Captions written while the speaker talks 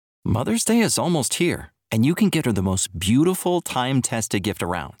Mother's Day is almost here, and you can get her the most beautiful time-tested gift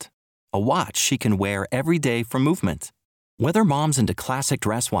around. A watch she can wear every day from Movement. Whether mom's into classic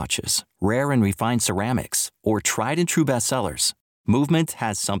dress watches, rare and refined ceramics, or tried and true bestsellers, Movement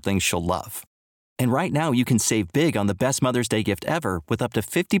has something she'll love. And right now you can save big on the best Mother's Day gift ever with up to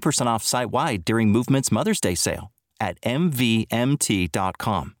 50% off site-wide during Movement's Mother's Day sale at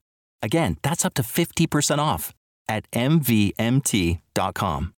MVMT.com. Again, that's up to 50% off at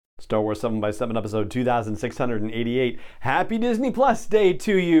MVMT.com. Star Wars 7x7 episode 2688. Happy Disney Plus Day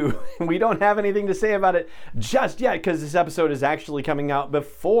to you. We don't have anything to say about it just yet because this episode is actually coming out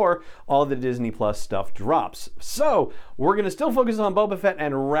before all the Disney Plus stuff drops. So we're going to still focus on Boba Fett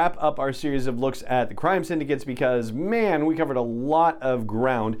and wrap up our series of looks at the crime syndicates because, man, we covered a lot of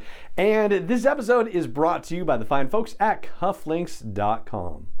ground. And this episode is brought to you by the fine folks at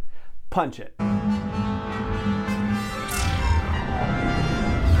Cufflinks.com. Punch it.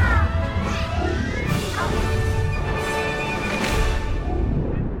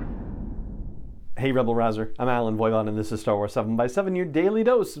 Hey Rebel Rouser, I'm Alan Voivod and this is Star Wars 7x7, your daily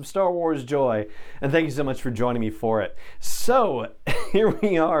dose of Star Wars joy. And thank you so much for joining me for it. So, here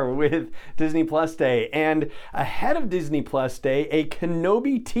we are with Disney Plus Day. And ahead of Disney Plus Day, a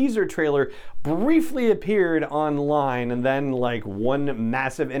Kenobi teaser trailer briefly appeared online, and then like one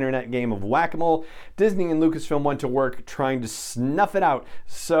massive internet game of whack-a-mole, Disney and Lucasfilm went to work trying to snuff it out.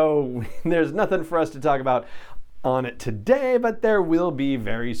 So, there's nothing for us to talk about on it today, but there will be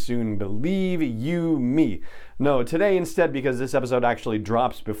very soon, believe you me. No, today instead, because this episode actually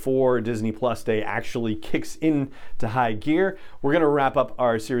drops before Disney Plus Day actually kicks into high gear, we're going to wrap up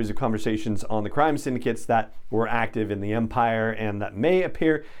our series of conversations on the crime syndicates that were active in the Empire and that may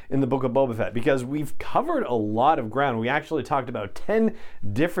appear in the Book of Boba Fett, because we've covered a lot of ground. We actually talked about 10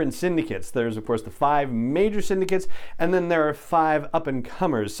 different syndicates. There's, of course, the 5 major syndicates, and then there are 5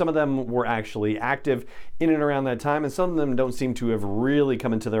 up-and-comers. Some of them were actually active in and around that time, and some of them don't seem to have really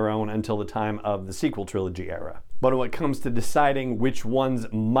come into their own until the time of the sequel trilogy era. But when it comes to deciding which ones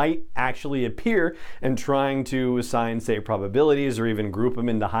might actually appear and trying to assign, say, probabilities or even group them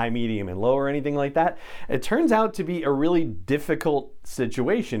into high, medium, and low or anything like that, it turns out to be a really difficult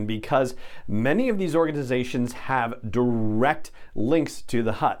situation because many of these organizations have direct links to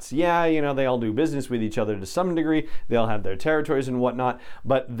the Hutts. Yeah, you know, they all do business with each other to some degree. They all have their territories and whatnot,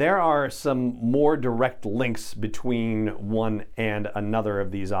 but there are some more direct links between one and another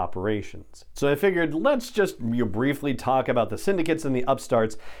of these operations. So I figured let's just briefly talk about the syndicates and the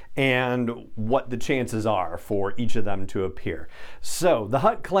upstarts and what the chances are for each of them to appear. So the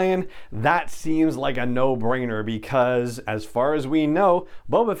Hutt clan, that seems like a no-brainer because as far as we know,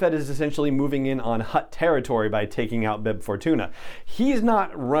 Boba Fett is essentially moving in on Hutt territory by taking out Bib Fortuna. He's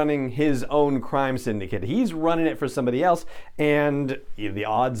not running his own crime syndicate. He's running it for somebody else, and the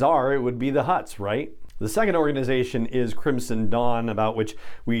odds are it would be the Hutts, right? The second organization is Crimson Dawn, about which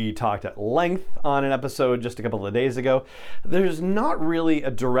we talked at length on an episode just a couple of days ago. There's not really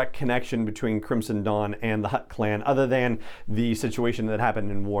a direct connection between Crimson Dawn and the Hutt clan, other than the situation that happened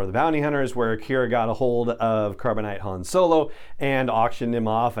in War of the Bounty Hunters, where Kira got a hold of Carbonite Han Solo and auctioned him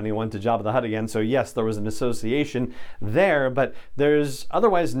off, and he went to Jabba the Hutt again. So yes, there was an association there, but there's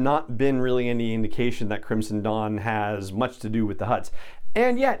otherwise not been really any indication that Crimson Dawn has much to do with the Hutts.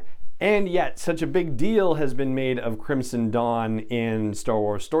 And yet, such a big deal has been made of Crimson Dawn in Star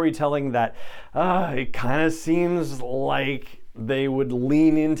Wars storytelling that it kind of seems like they would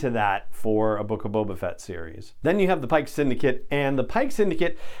lean into that for a Book of Boba Fett series. Then you have the Pike Syndicate, and the Pike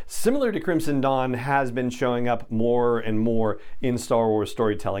Syndicate, similar to Crimson Dawn, has been showing up more and more in Star Wars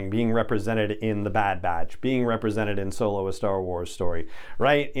storytelling, being represented in The Bad Batch, being represented in Solo: A Star Wars Story,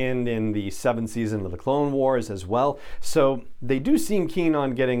 right? And in the 7th season of the Clone Wars as well. So they do seem keen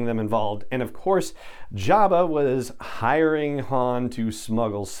on getting them involved. And of course, Jabba was hiring Han to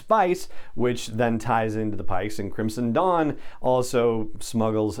smuggle spice, which then ties into the Pikes, and Crimson Dawn also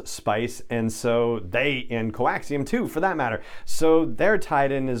smuggles spice, and so and coaxium too, for that matter. So they're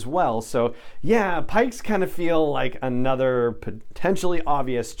tied in as well. So yeah, Pikes kind of feel like another potentially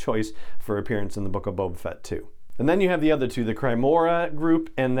obvious choice for appearance in the Book of Boba Fett too. And then you have the other two, the Crymora group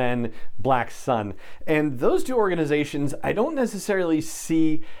and then Black Sun. And those two organizations I don't necessarily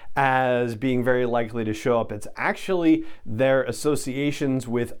see as being very likely to show up. It's actually their associations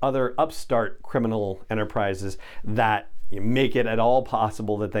with other upstart criminal enterprises that make it at all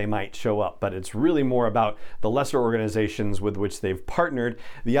possible that they might show up. But it's really more about the lesser organizations with which they've partnered,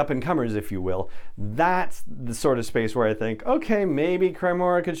 the up-and-comers, if you will. That's the sort of space where I think, okay, maybe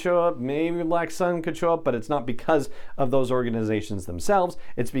Crymora could show up, maybe Black Sun could show up, but it's not because of those organizations themselves,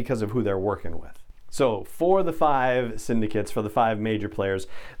 it's because of who they're working with. So for the 5 syndicates, for the 5 major players,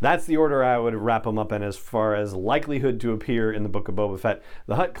 that's the order I would wrap them up in as far as likelihood to appear in the Book of Boba Fett.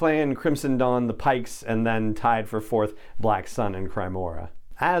 The Hutt Clan, Crimson Dawn, the Pikes, and then tied for 4th, Black Sun and Crymora.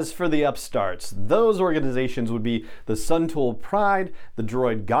 As for the upstarts, those organizations would be the Suntool Pride, the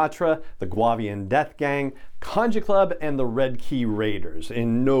Droid Gatra, the Guavian Death Gang, Conja Club, and the Red Key Raiders,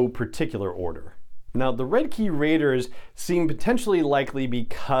 in no particular order. Now, the Red Key Raiders seem potentially likely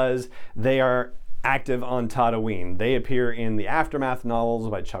because they are active on Tatooine. They appear in the Aftermath novels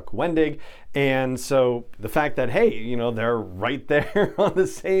by Chuck Wendig, and so the fact that, hey, you know, they're right there on the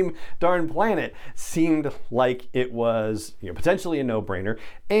same darn planet seemed like it was, you know, potentially a no-brainer,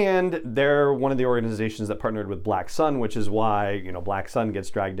 and they're one of the organizations that partnered with Black Sun, which is why, you know, Black Sun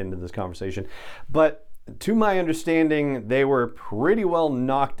gets dragged into this conversation. But to my understanding, they were pretty well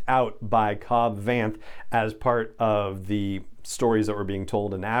knocked out by Cobb Vanth as part of the stories that were being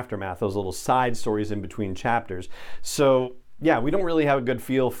told in Aftermath, those little side stories in between chapters. So yeah, we don't really have a good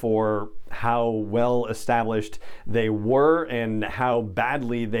feel for how well established they were and how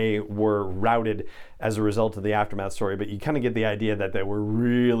badly they were routed as a result of the Aftermath story, but you kind of get the idea that they were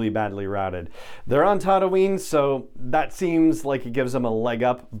really badly routed. They're on Tatooine, so that seems like it gives them a leg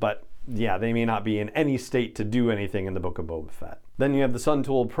up, but yeah, they may not be in any state to do anything in the Book of Boba Fett. Then you have the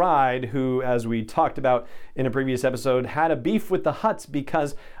Suntool Pride, who, as we talked about in a previous episode, had a beef with the Hutts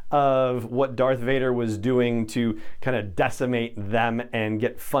because of what Darth Vader was doing to kind of decimate them and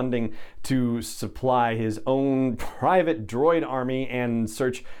get funding to supply his own private droid army and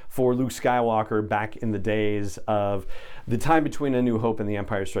search for Luke Skywalker back in the days of the time between A New Hope and The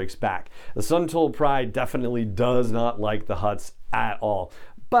Empire Strikes Back. The Suntool Pride definitely does not like the Hutts at all.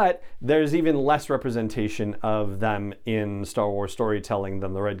 But there's even less representation of them in Star Wars storytelling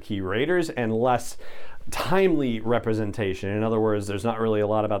than the Red Key Raiders, and less timely representation. In other words, there's not really a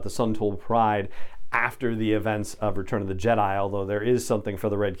lot about the Suntool Pride after the events of Return of the Jedi, although there is something for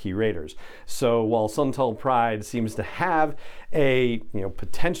the Red Key Raiders. So while Suntool Pride seems to have a, you know,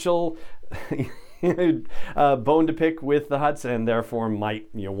 potential bone to pick with the Hutts, and therefore might,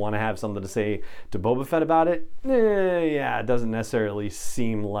 you know, want to have something to say to Boba Fett about it, yeah, it doesn't necessarily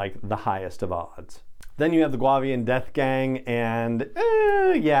seem like the highest of odds. Then you have the Guavian Death Gang, and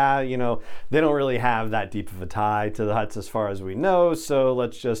yeah, you know, they don't really have that deep of a tie to the Hutts as far as we know, so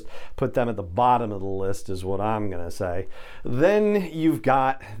let's just put them at the bottom of the list is what I'm gonna say. Then you've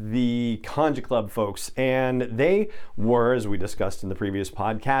got the Conja Club folks, and they were, as we discussed in the previous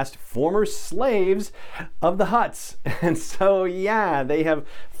podcast, former slaves of the Hutts. And so yeah, they have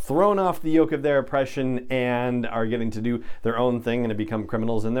thrown off the yoke of their oppression and are getting to do their own thing and to become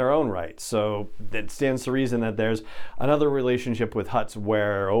criminals in their own right. So it stands to reason that there's another relationship with Hutts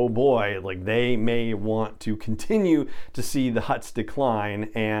where, oh boy, like they may want to continue to see the Hutts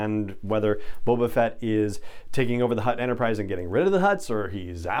decline, and whether Boba Fett is taking over the Hutt Enterprise and getting rid of the Hutts, or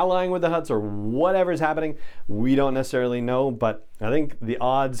he's allying with the Hutts, or whatever's happening, we don't necessarily know, but I think the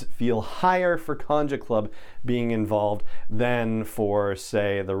odds feel higher for Conja Club being involved than for,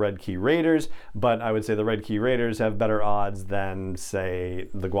 say, the Red Key Raiders, but I would say the Red Key Raiders have better odds than, say,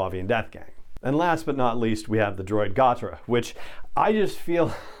 the Guavian Death Gang. And last but not least, we have the Droid Gatra, which I just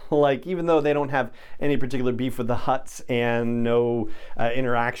feel like, even though they don't have any particular beef with the Hutts and no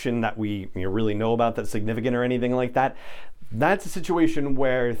interaction that we really know about that's significant or anything like that, that's a situation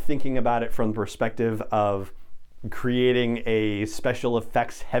where, thinking about it from the perspective of creating a special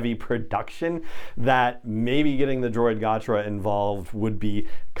effects heavy production, that maybe getting the Droid Gatra involved would be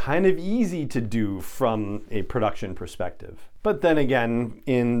kind of easy to do from a production perspective. But then again,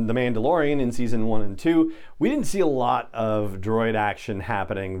 in The Mandalorian in season 1 and 2, we didn't see a lot of droid action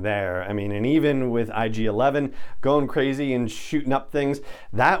happening there. I mean, and even with IG-11 going crazy and shooting up things,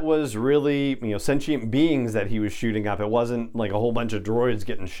 that was really, sentient beings that he was shooting up. It wasn't like a whole bunch of droids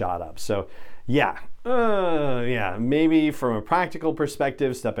getting shot up. So yeah, maybe from a practical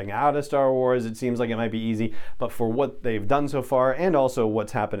perspective, stepping out of Star Wars, it seems like it might be easy, but for what they've done so far, and also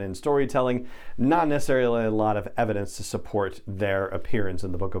what's happened in storytelling, not necessarily a lot of evidence to support their appearance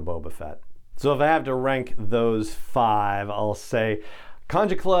in the Book of Boba Fett. So if I have to rank those 5, I'll say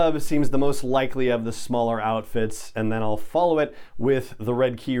Conja Club seems the most likely of the smaller outfits, and then I'll follow it with the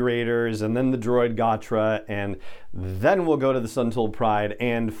Red Key Raiders, and then the Droid Gatra, and then we'll go to the Suntool Pride,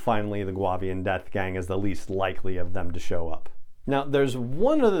 and finally the Guavian Death Gang as the least likely of them to show up. Now, there's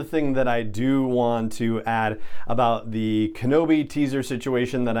one other thing that I do want to add about the Kenobi teaser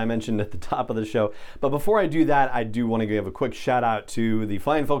situation that I mentioned at the top of the show. But before I do that, I do want to give a quick shout out to the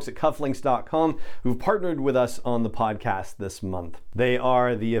fine folks at cufflinks.com who've partnered with us on the podcast this month. They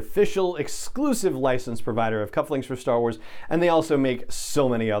are the official exclusive license provider of cufflinks for Star Wars, and they also make so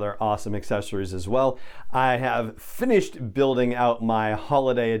many other awesome accessories as well. I have finished building out my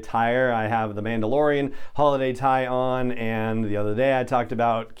holiday attire. I have the Mandalorian holiday tie on, and the other day I talked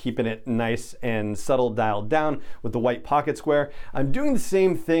about keeping it nice and subtle dialed down with the white pocket square. I'm doing the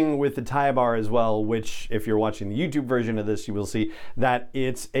same thing with the tie bar as well, which if you're watching the YouTube version of this, you will see that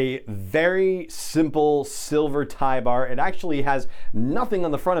it's a very simple silver tie bar. It actually has nothing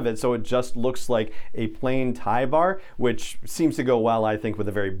on the front of it, so it just looks like a plain tie bar, which seems to go well, I think, with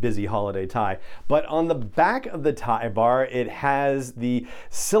a very busy holiday tie. But on the back of the tie bar, it has the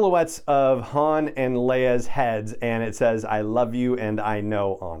silhouettes of Han and Leia's heads, and it says, "I love you and I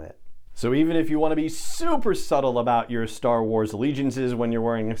know" on it. So even if you want to be super subtle about your Star Wars allegiances when you're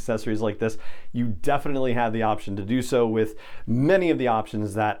wearing accessories like this, you definitely have the option to do so with many of the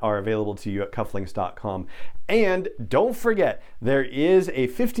options that are available to you at cufflinks.com. And don't forget, there is a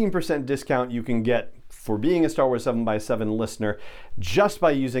 15% discount you can get for being a Star Wars 7x7 listener just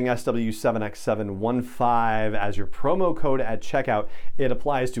by using SW7X715 as your promo code at checkout. It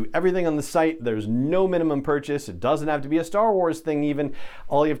applies to everything on the site. There's no minimum purchase. It doesn't have to be a Star Wars thing even.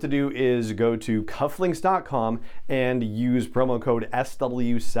 All you have to do is go to cufflinks.com and use promo code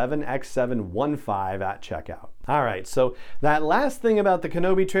SW7X715 at checkout. All right, so that last thing about the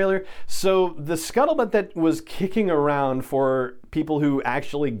Kenobi trailer, so the scuttlebutt that was kicking around for people who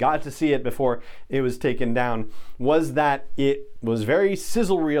actually got to see it before it was taken down was that it was very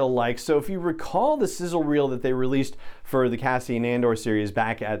sizzle reel-like. So if you recall the sizzle reel that they released for the Cassian Andor series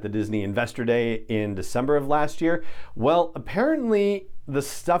back at the Disney Investor Day in December of last year, well, apparently the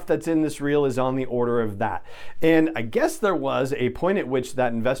stuff that's in this reel is on the order of that. And I guess there was a point at which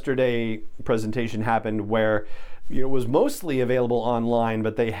that Investor Day presentation happened where it was mostly available online,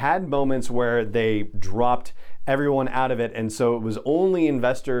 but they had moments where they dropped everyone out of it, and so it was only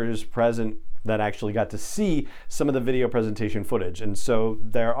investors present that actually got to see some of the video presentation footage. And so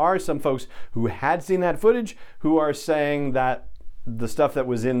there are some folks who had seen that footage who are saying that the stuff that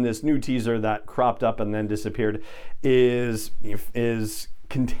was in this new teaser that cropped up and then disappeared is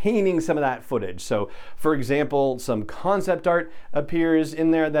containing some of that footage. So for example, some concept art appears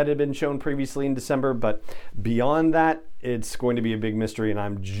in there that had been shown previously in December, but beyond that, it's going to be a big mystery, and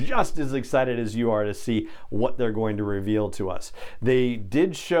I'm just as excited as you are to see what they're going to reveal to us. They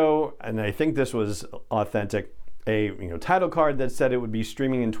did show, and I think this was authentic, a title card that said it would be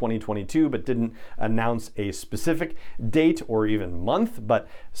streaming in 2022, but didn't announce a specific date or even month, but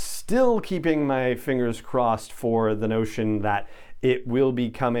still keeping my fingers crossed for the notion that it will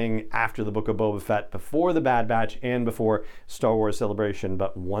be coming after the Book of Boba Fett, before the Bad Batch, and before Star Wars Celebration.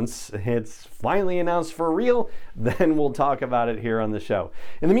 But once it's finally announced for real, then we'll talk about it here on the show.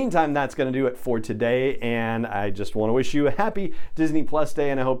 In the meantime, that's going to do it for today, and I just want to wish you a happy Disney Plus Day,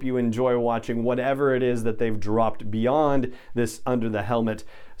 and I hope you enjoy watching whatever it is that they've dropped beyond this Under the Helmet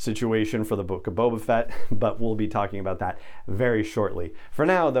situation for the Book of Boba Fett, but we'll be talking about that very shortly. For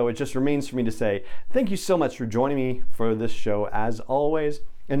now, though, it just remains for me to say thank you so much for joining me for this show as always,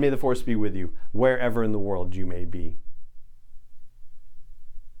 and may the Force be with you wherever in the world you may be.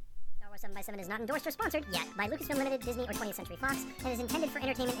 7x7 is not endorsed or sponsored yet by Lucasfilm Limited, Disney, or 20th Century Fox, and is intended for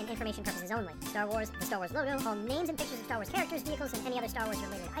entertainment and information purposes only. Star Wars, the Star Wars logo, all names and pictures of Star Wars characters, vehicles, and any other Star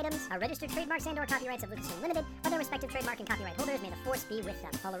Wars-related items are registered trademarks and/or copyrights of Lucasfilm Limited, or their respective trademark and copyright holders. May the Force be with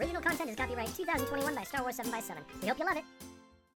them. All original content is copyright 2021 by Star Wars 7x7. We hope you love it.